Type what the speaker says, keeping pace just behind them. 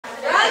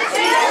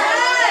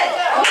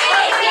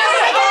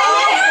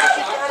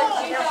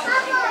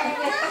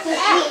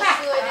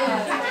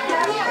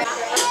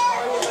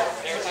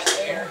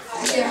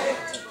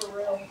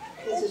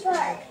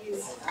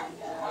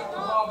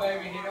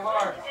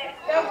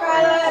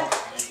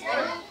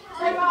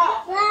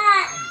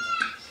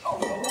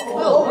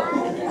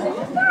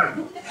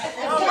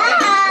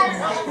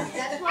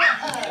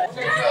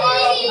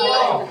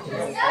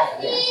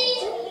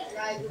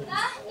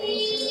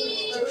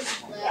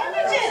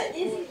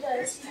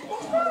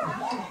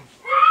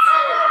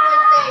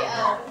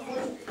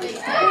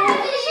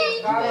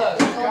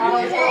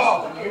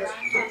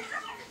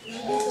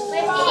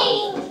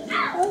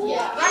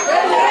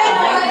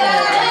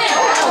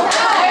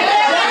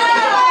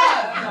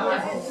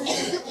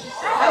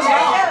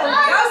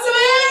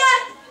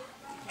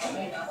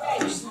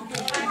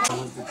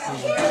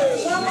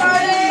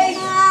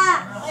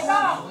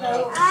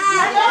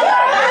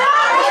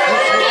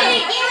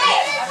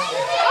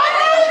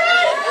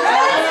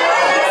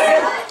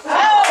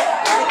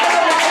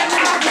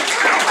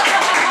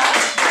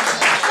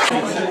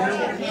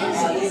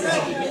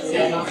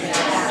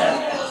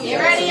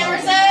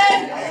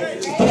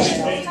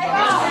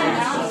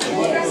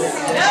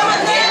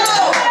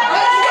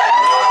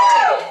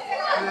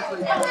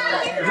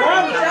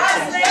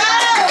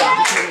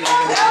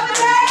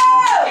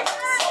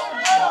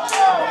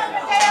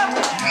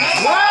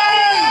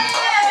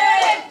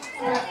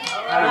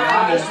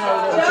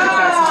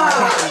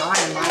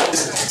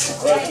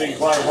That's been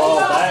quite a while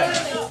back.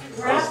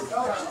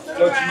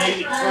 Don't you need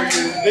it for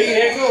your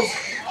vehicles?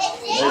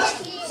 They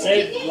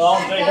said as long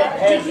as they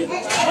had it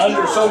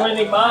under so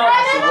many miles,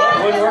 it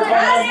wouldn't work on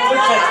them.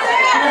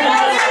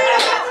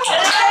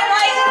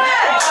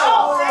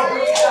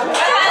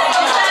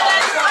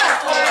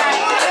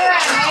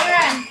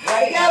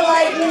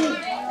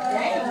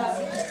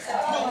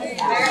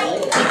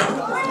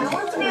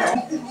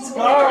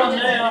 Scar them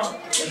now.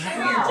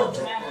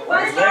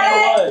 Stay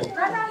away.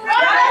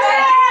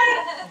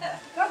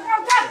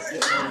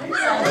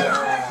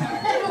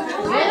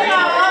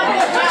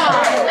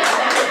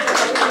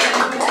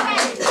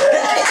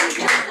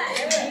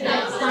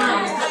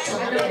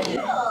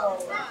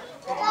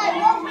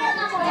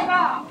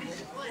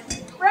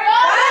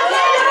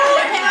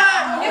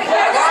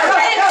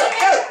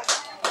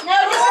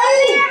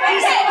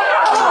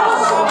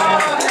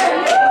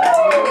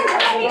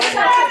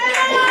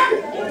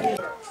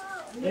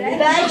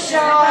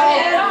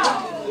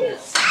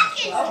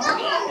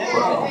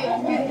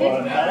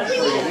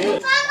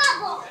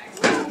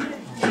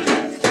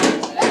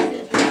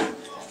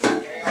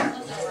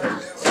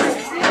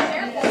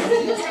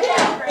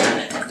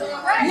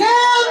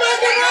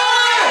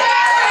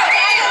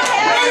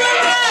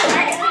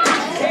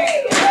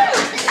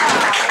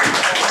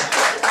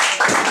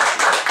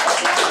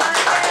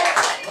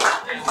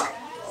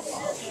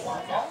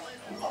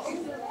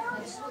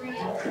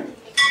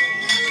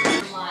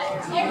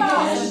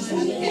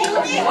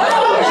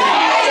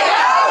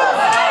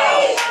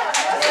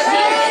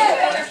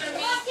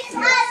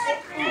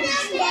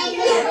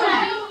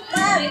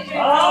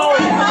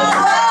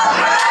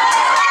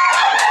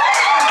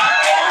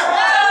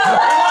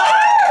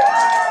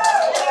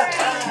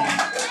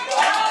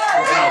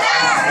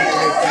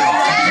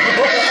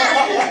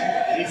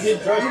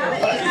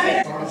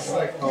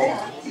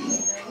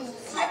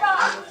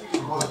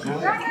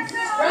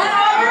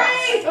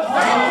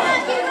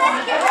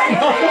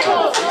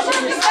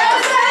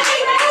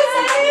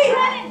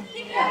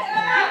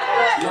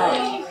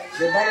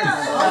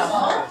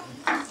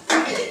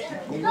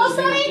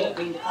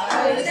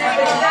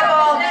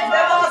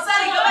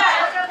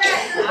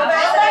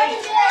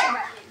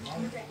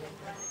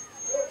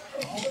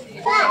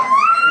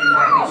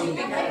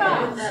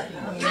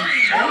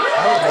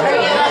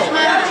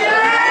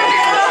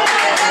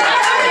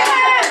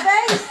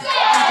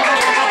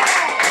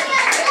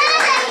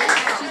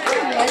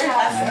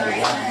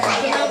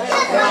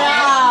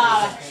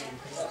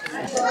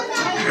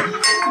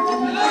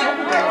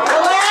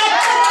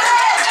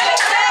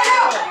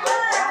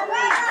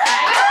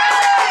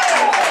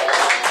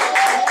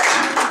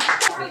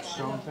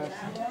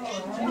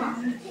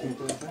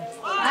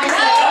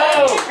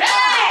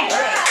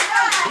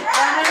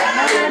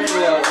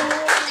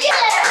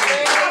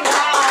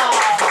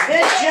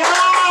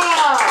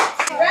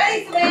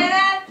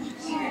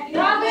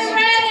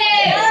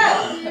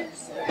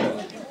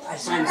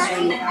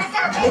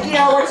 You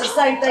know, it's the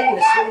same thing in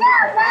the school.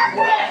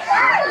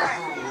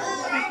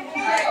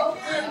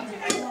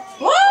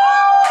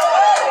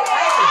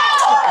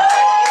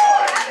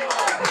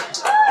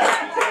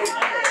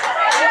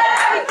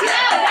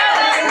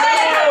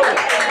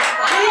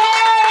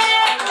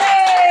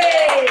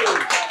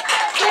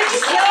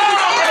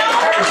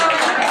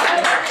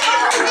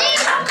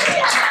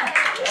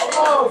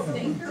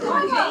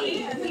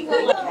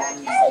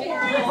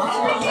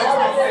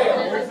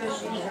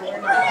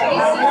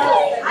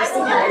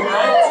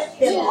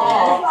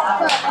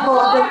 Oh,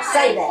 I don't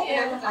say that.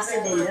 I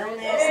said, then don't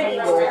ask me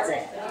where it's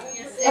at.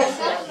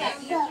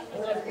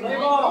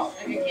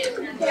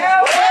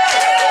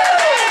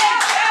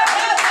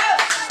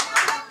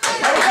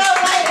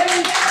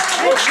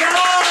 Good job!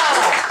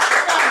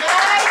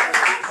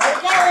 Let's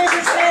go,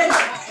 Anderson!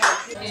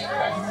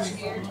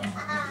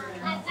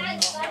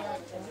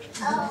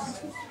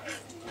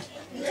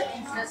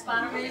 That's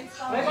Spider-Man.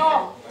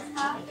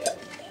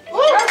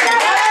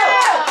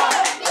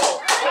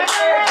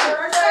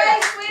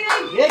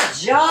 Good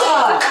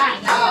job!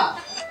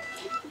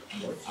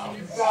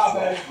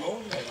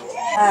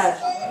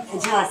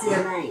 Until I see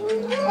her name.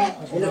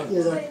 They look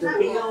through the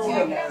big old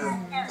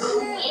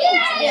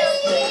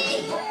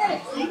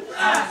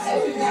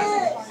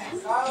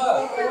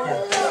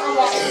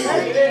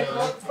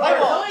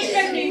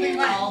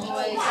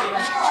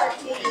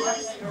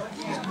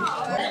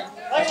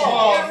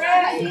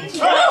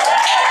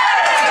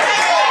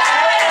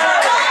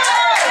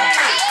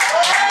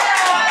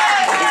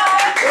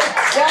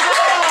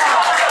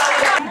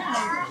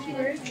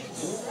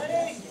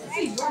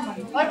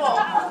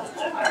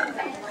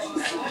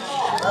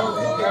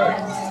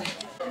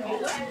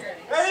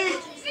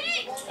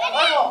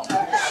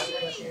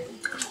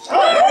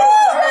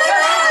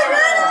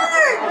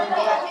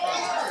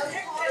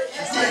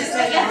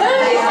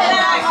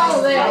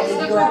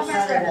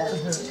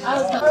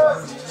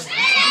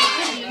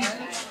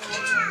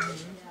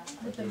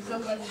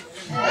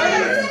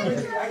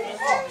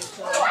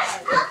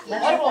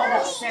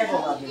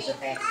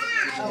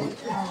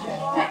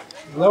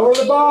Lower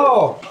the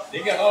ball.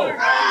 Dig it hole.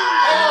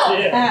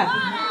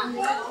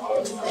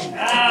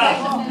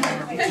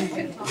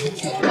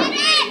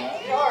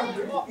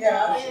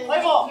 Yeah.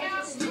 Play ball.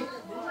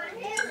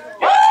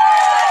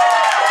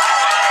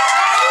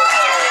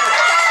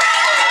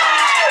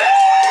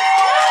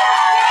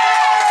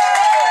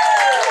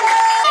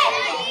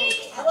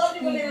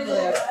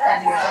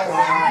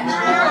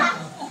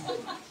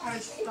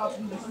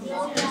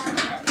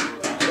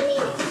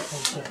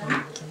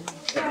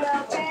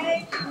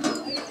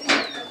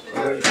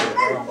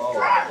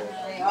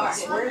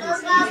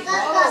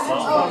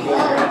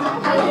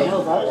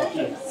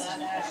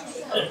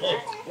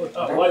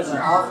 Wasn't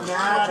off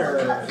night or.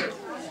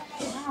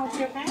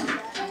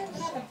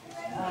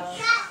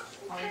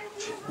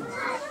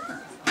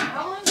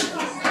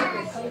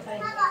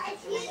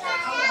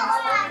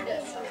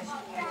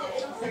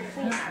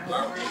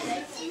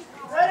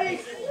 Ready?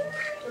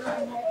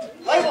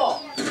 Play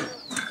ball.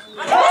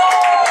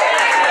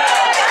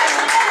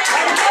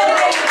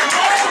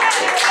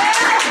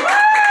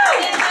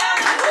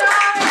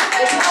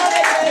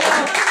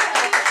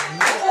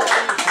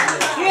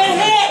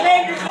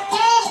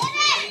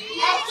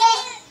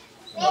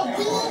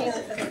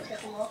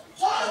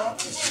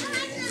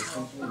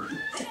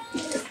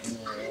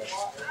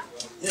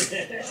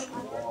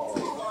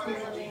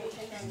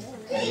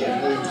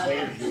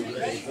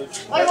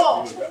 Play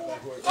ball.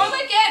 One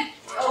again.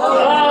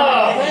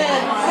 Oh!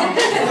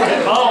 That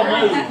ball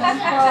moved.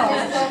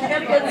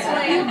 Good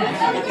swing.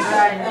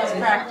 Right, let's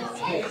practice.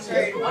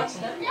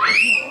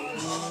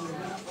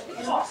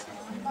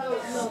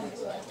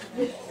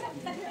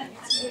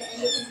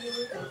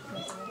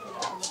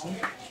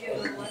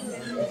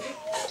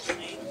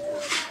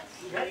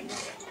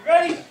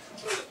 Ready?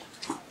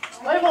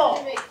 Play ball.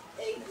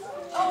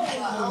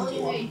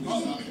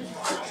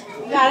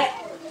 Got it.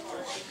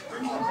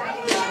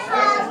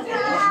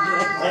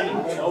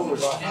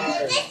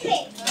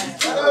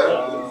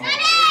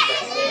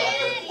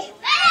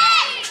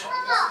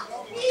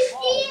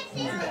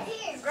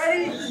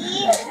 Ready?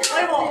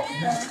 Play ball.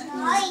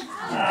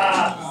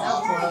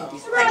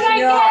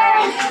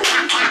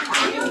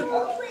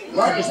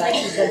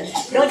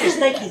 Don't just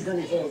think he's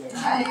gonna hit it.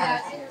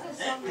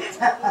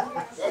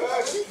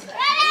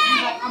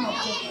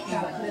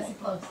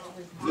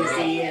 Yes,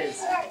 he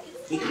is.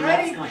 He's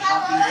gonna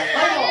help you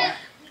there.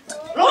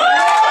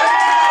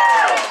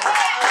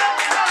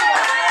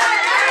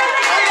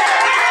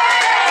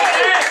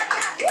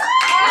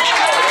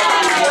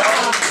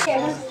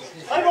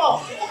 Play ball.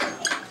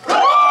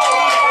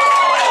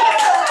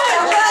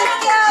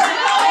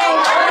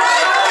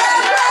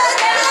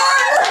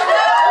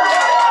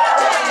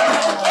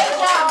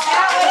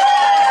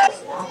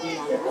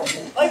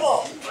 Play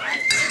ball.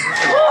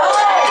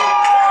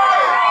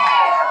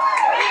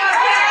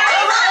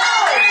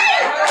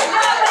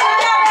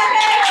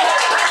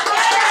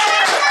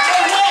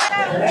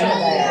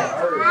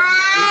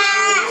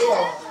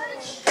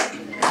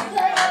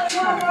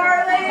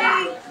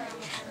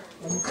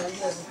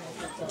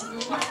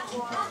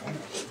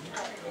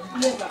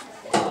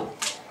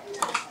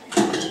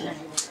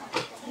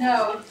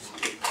 No.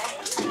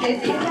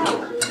 Daisy. No.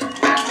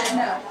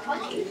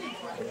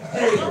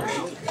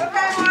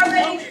 Okay,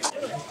 Marvin.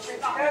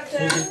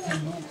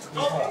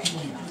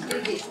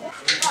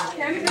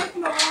 Can we go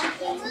from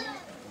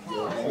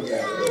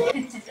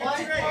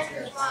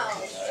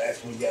That's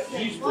when we got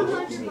used to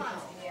it.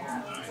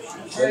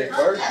 But at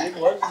first, it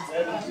wasn't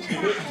that easy to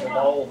hit the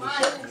ball.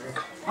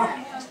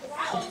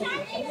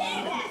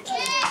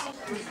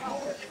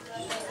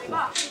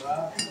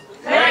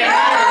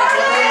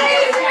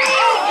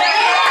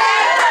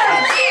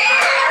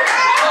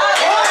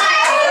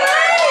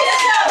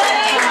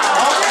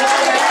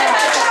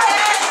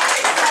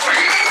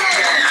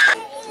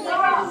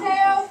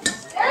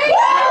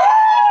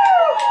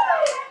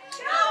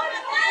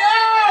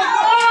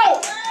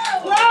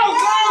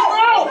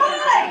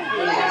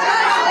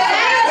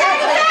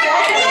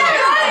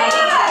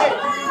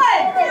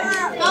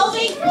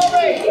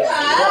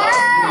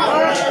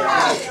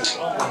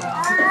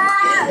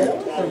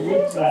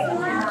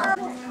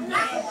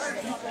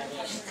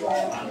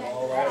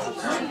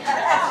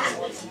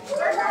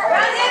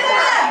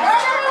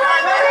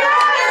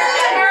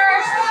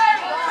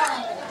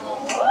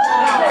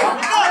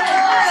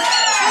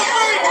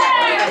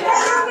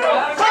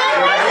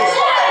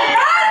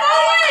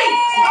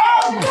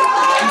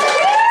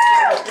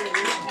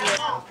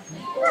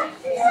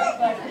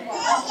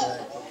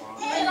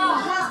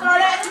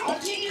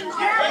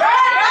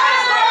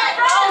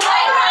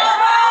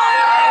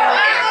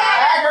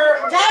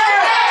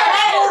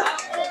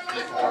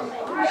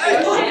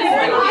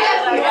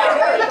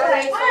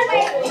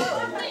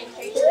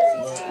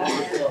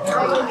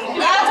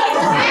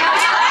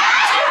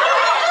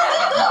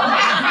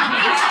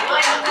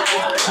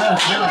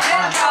 Well,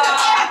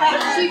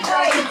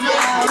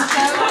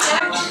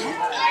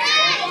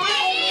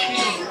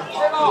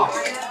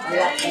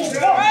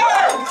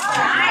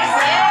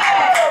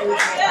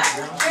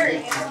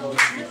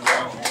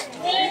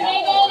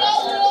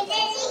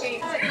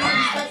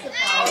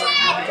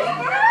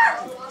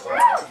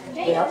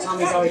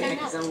 Tommy's always making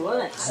his own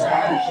lunch, so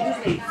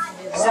usually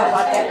stuff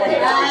like that.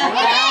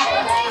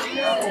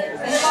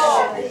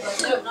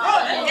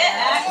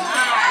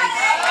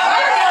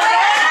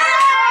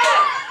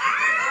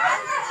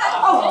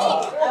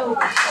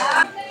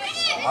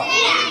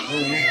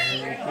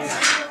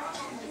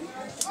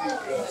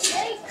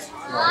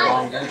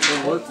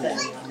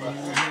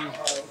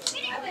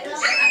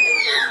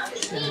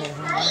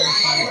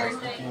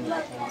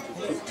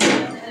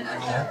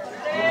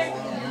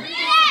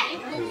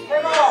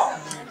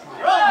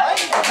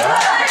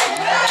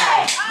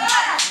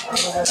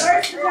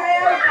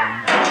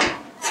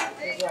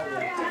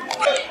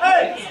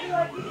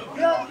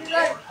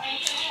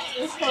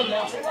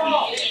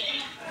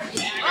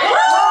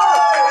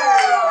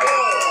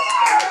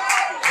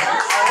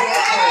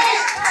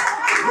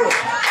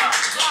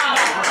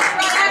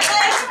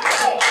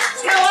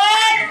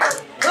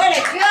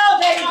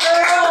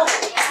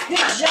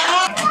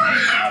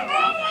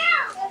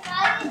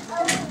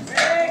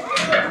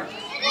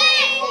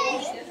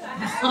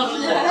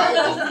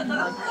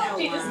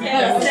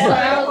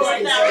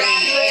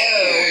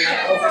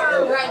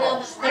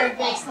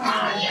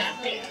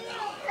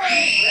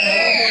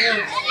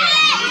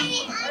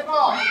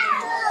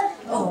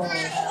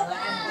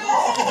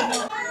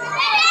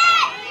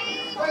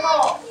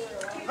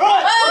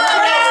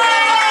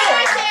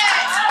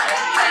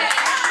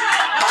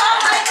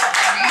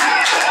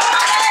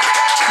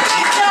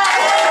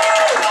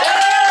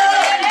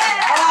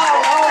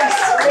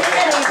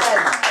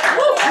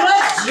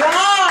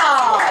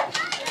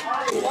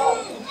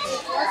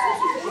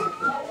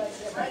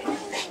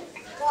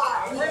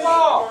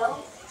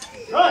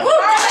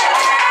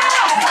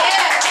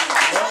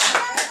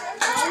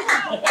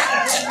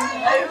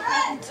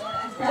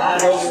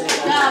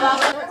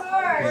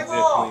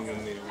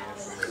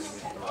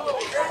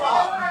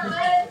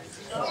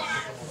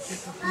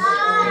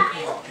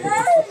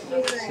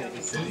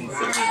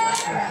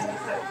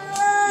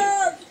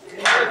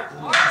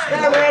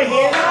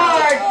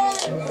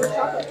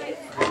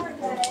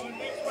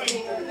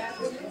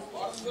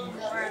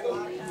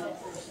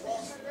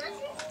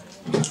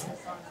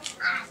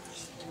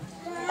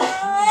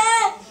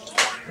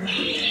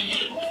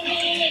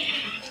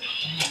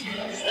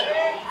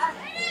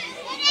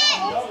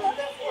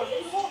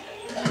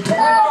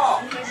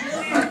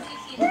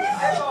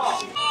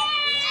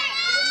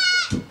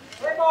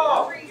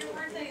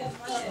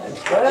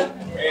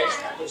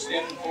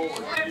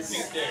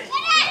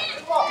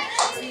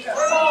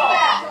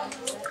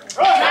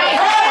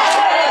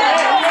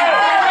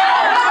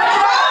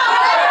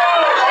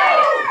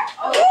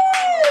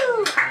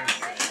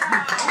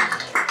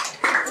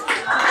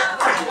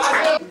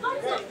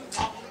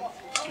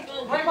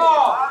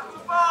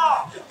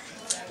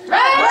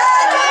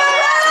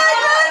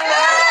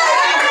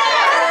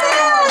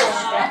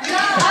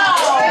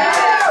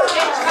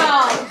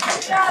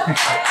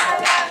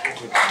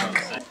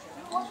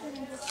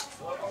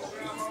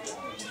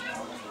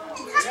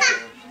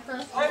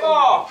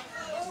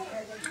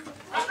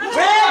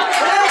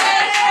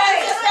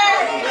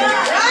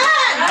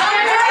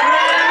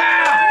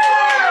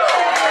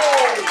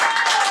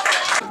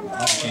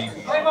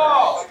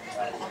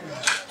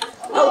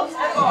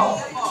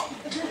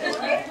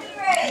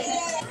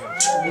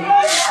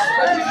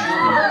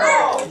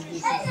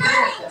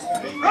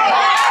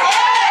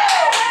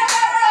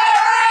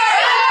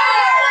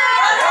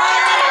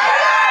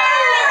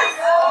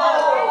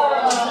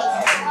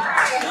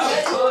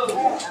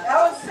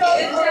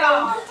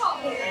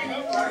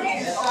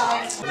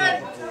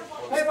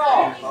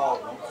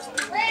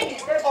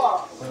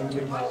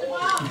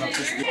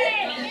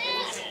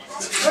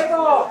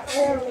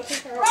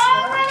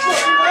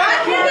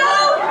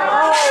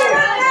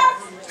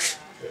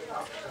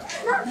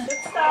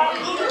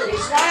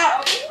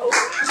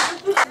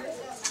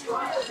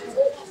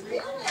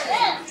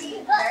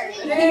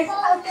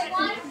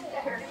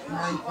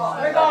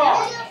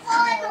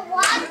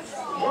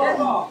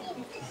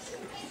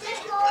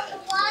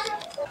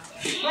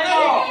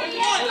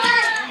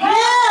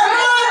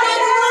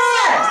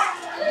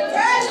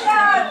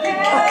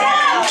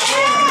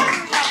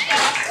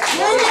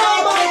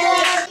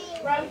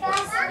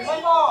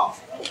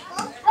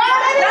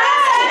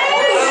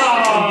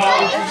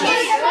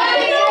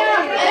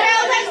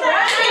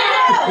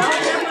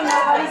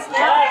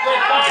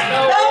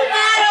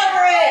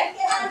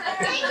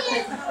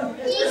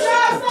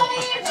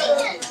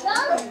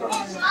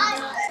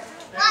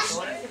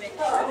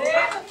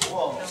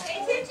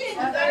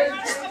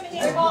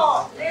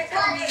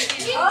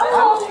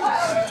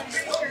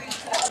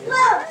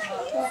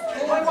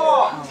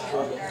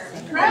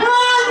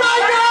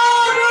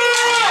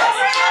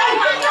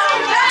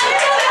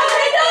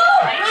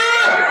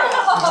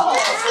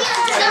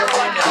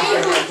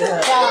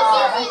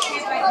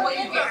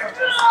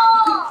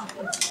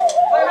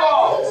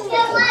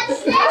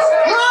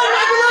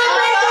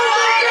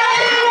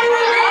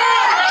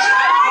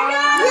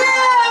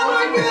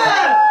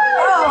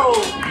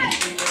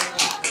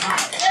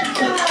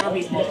 know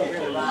he's looking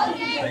really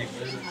right.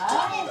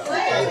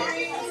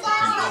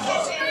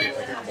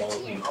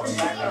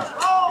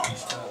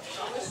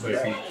 But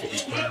if he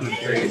turns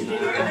three, he can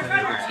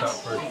stop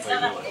first play.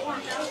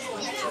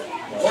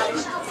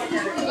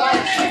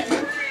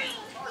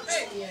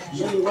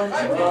 Jimmy went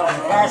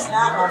last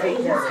night on Big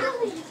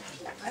Derby.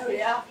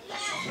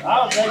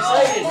 Oh, they say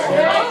it's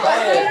not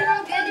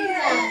bad.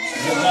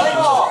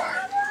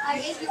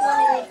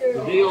 The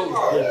deal with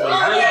the big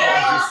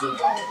ones is the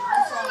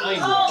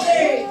angle.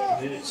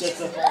 Then it sits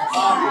up on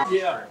top.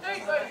 Yeah.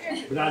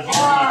 But I just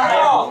want to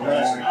tell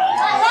last night.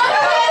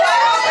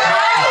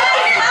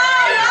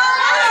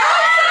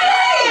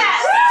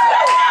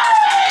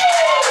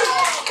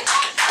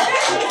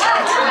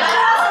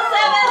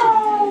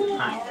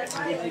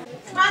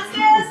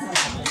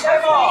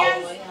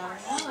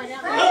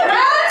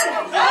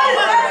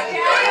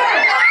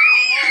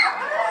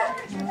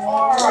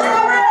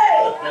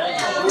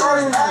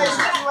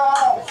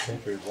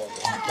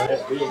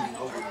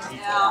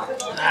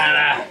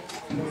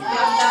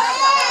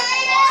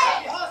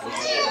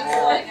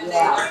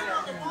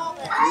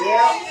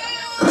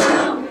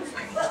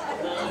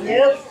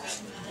 Yep.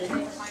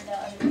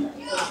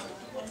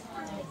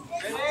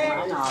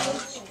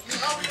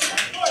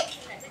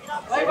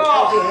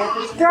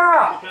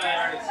 Stop!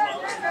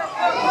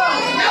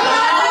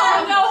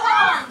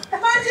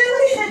 Come on,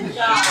 Julian.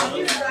 Stop!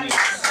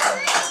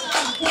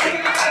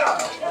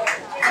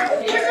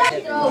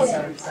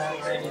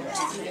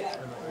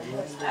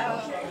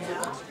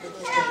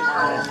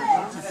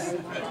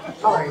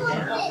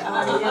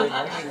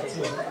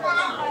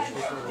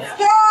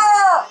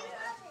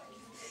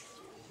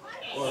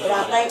 But I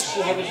think she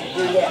had to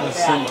do that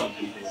without.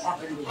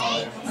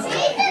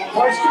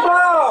 Watch the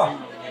ball!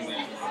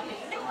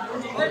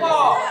 Play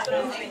ball. Play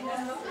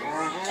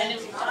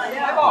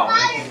ball.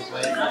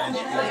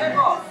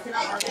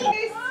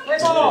 Play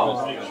ball.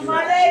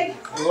 Monday.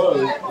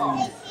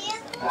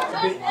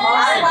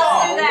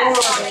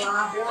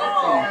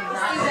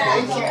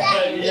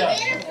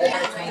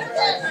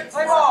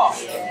 Play ball.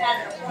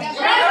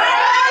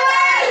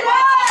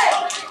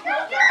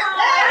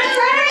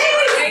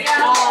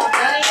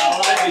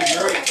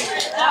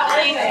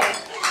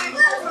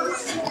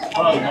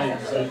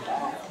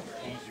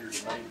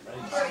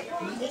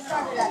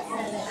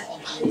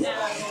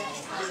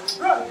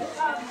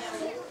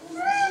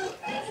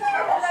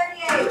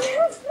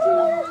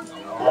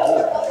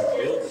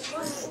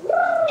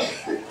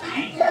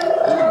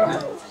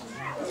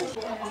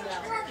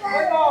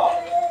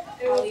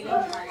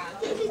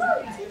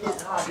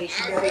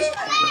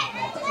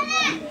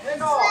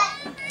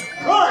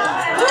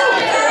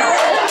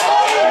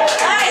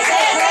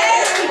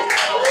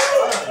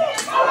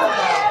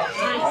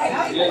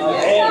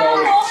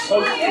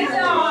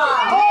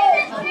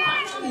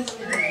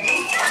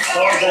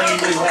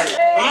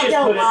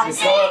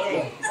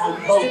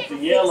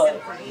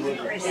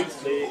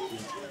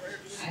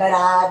 But I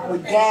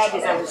would gag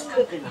as I was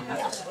cooking them.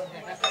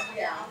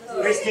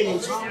 Kristen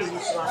and Tommy used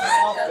to like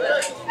soft.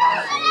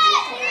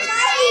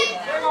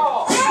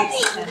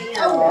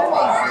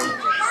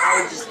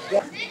 I would just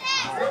gag.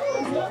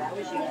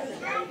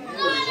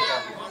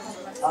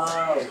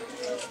 Oh.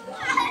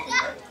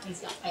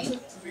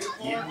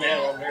 Get down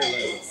on their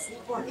level.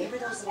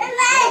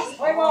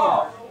 Play ball.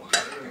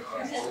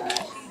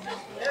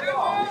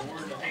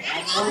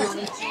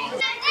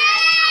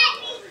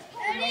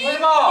 Play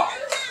ball.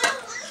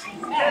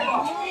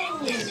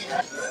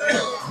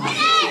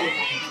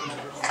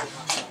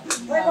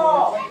 Play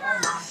ball.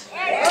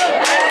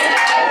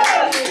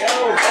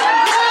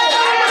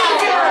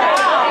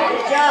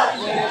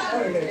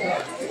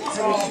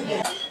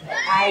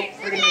 I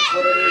pretty much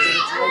what it is in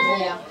the table.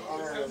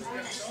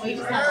 We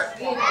just have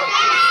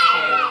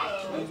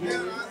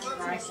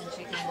rice and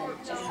chicken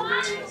and chicken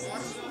rice.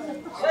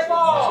 Play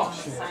ball.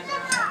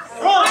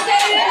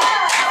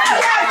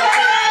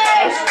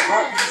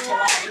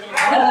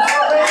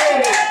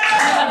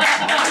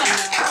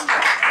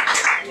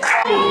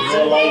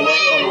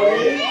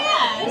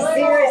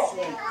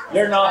 Seriously.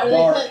 They're not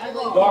dark.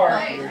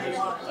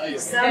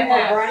 Some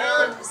were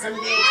brown, some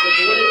days were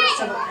blue,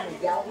 some were kind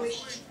of yellowish.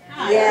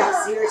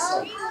 Yeah,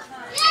 seriously.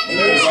 And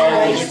there's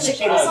the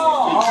chicken is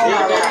all right.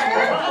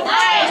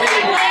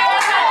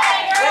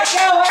 Let's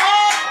go,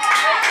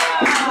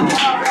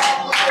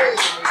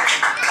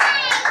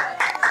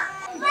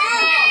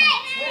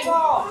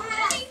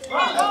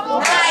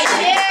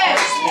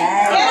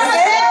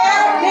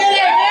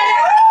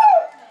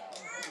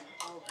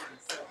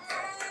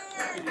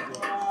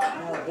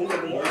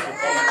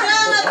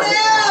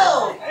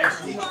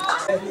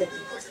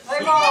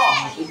 Play ball.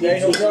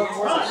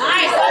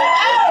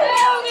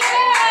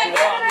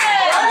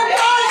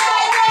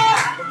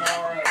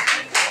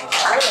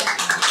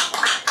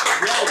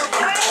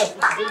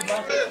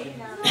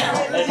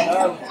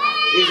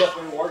 He's up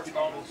there working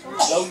on his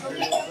dozer.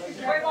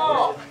 Play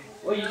ball.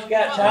 Well, you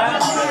got time?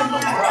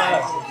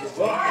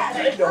 Well,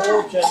 take the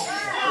whole change.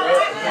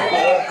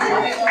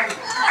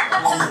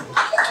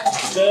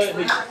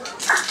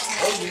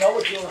 Well, you know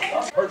what you're a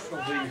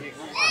personal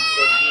vehicle.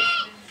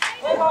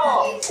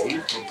 ball.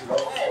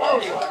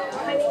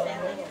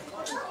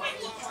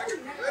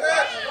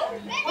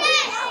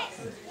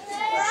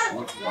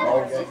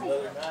 Ball game the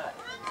other night.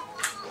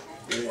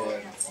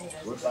 Yeah,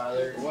 we're by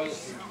there. Well, a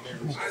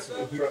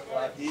truck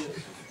like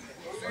this,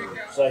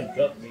 same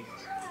company,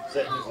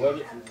 setting his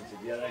weather for me. Said,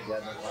 yeah, that guy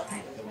don't like me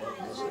to come up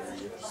in this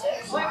area.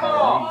 Play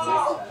ball.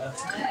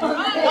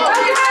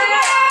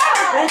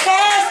 Run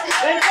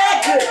fast! Run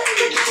fast! Good.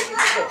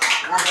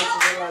 I hate to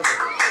go over.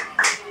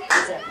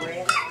 Is that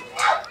bread?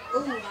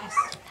 Ooh, nice.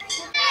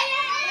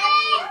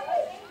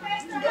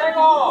 Play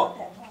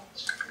ball.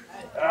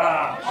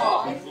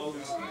 Ah,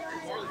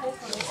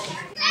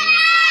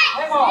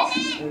 Play ball.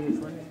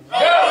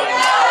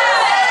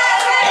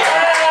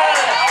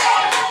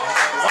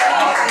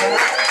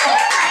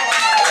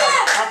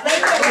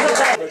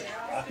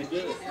 I can do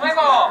it. Play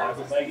ball. I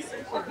can make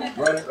it.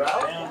 Run it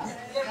right down.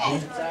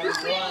 Inside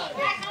the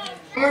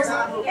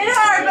line. Hit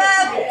hard,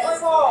 bub. Play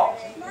ball.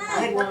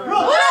 I had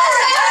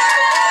one.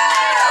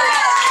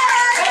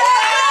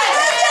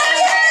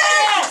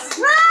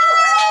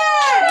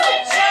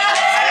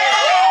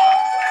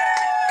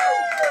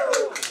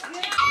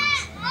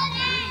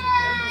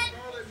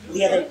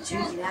 The other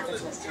Tuesday night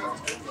was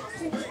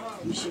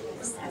you should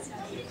have started.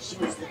 She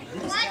was looking, he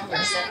was telling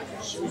her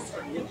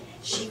something,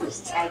 she was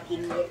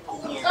taking it in.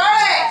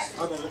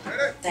 Oh, they're looking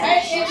for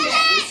that. She was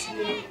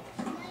listening.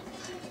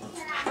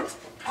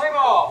 Play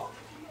ball.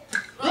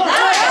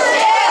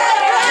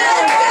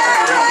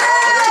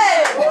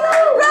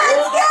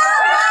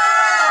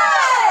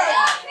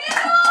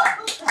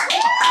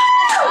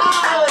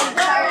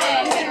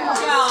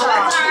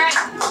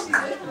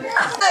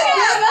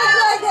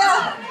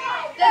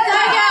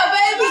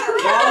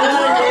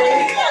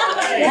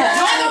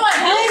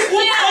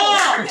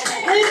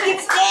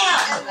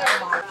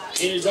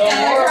 It don't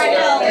work right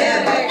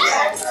there.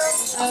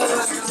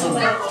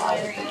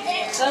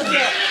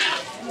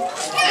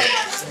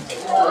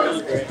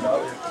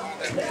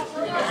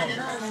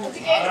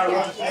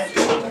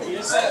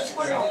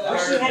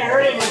 She had her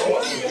in she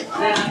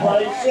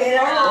had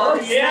her Oh,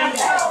 yeah.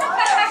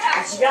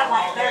 and she got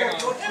like 30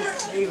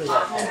 torches to do with it.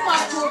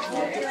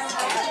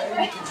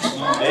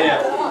 Yeah.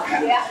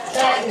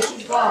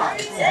 She's gone.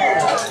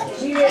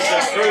 She lives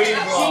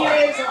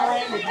in a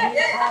land of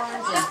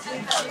unicorns and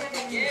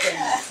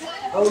tutus and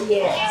oh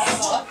yes.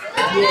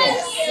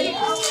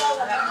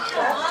 Yes.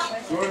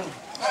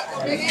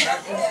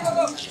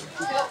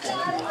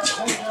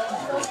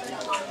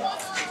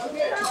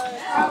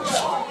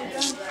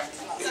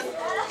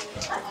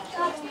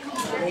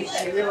 At least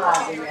she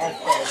realizes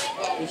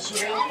that if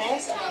she ran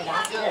faster, then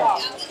I get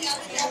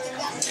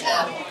up.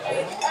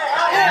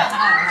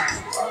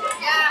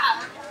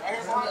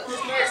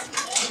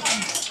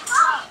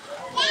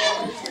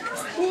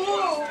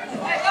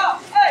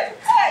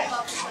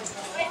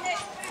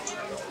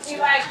 You're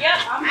like, yep,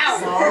 I'm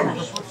out.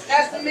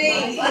 That's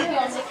me.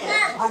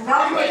 I'm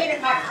not looking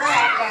at my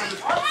crack.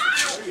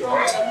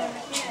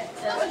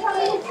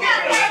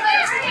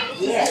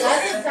 Yes.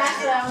 That's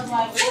exactly what I was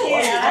like.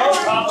 On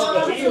top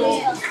of the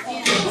hill.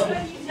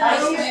 I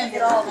used to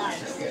get all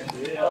night.